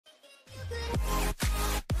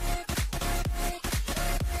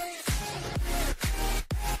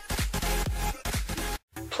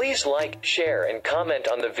Please like, share and comment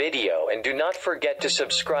on the video, and do not forget to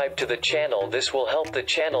subscribe to the channel. This will help the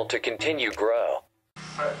channel to continue grow.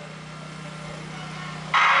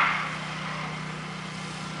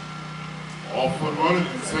 Off and running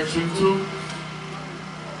in section 2.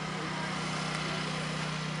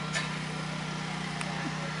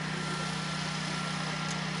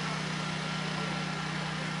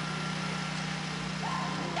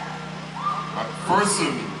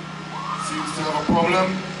 McPherson seems to have a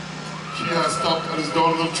problem. She has stopped at his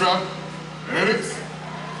downhill track. Medics.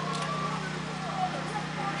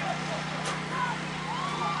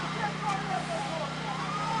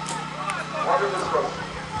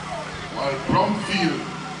 While Bromfield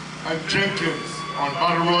and Jenkins on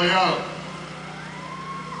Battle Royale.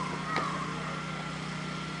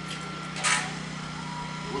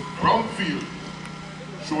 With Bromfield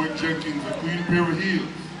showing Jenkins a clean pair of heels.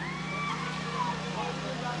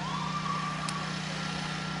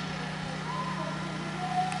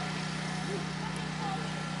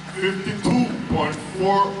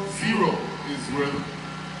 .40 is where the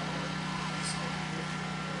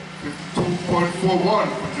 52.41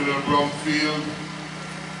 for Junelle Bromfield.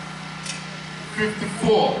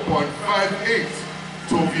 54.58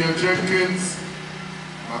 Tovea Jenkins.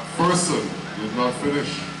 McPherson did not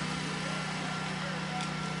finish.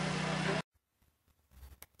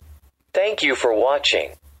 Thank you for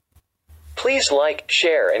watching. Please like,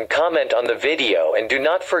 share and comment on the video, and do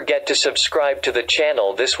not forget to subscribe to the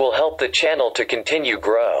channel. This will help the channel to continue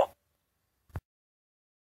grow.